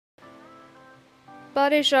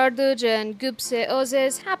Barış Arduc and Guspe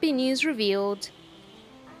ozay's happy news revealed.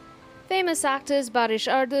 Famous actors Barış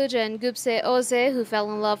Arduc and Guspe ozay, who fell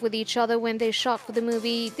in love with each other when they shot for the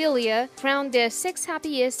movie Dilia, crowned their 6 happy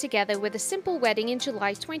years together with a simple wedding in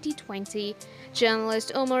July 2020.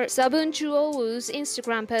 Journalist Ömer Sabuncuoğlu's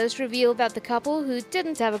Instagram post revealed that the couple, who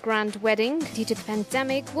didn't have a grand wedding due to the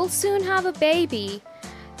pandemic, will soon have a baby.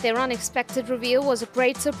 Their unexpected reveal was a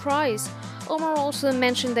great surprise. Ömer also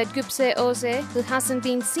mentioned that Guspe ozay, who hasn't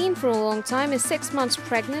been seen for a long time, is 6 months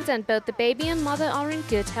pregnant and both the baby and mother are in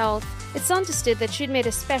good health. It's understood that she'd made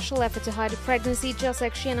a special effort to hide a pregnancy, just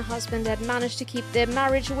like she and her husband had managed to keep their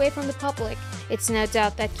marriage away from the public. It's no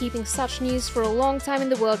doubt that keeping such news for a long time in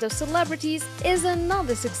the world of celebrities is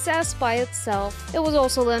another success by itself. It was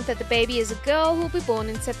also learned that the baby is a girl who will be born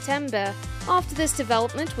in September. After this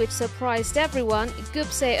development, which surprised everyone,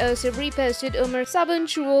 Guspe ozay reposted Ömer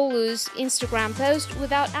Sabuncuoğlu's Instagram post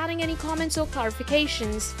without adding any comments or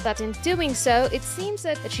clarifications. But in doing so, it seems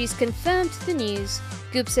that she's confirmed the news.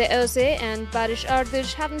 Guspe ozay and Barış Arduc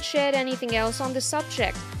haven't shared anything else on the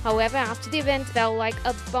subject. However, after the event fell like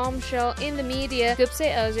a bombshell in the media,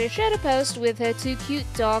 Guspe ozay shared a post with her 2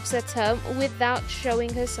 cute dogs at home without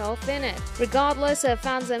showing herself in it. Regardless, her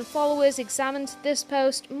fans and followers examined this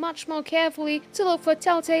post much more carefully to look for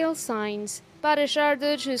telltale signs. Barış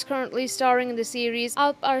Arduc, who's currently starring in the series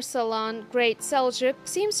Alp Arslan Great Selçuk,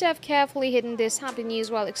 seems to have carefully hidden this happy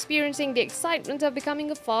news while experiencing the excitement of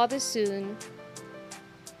becoming a father soon.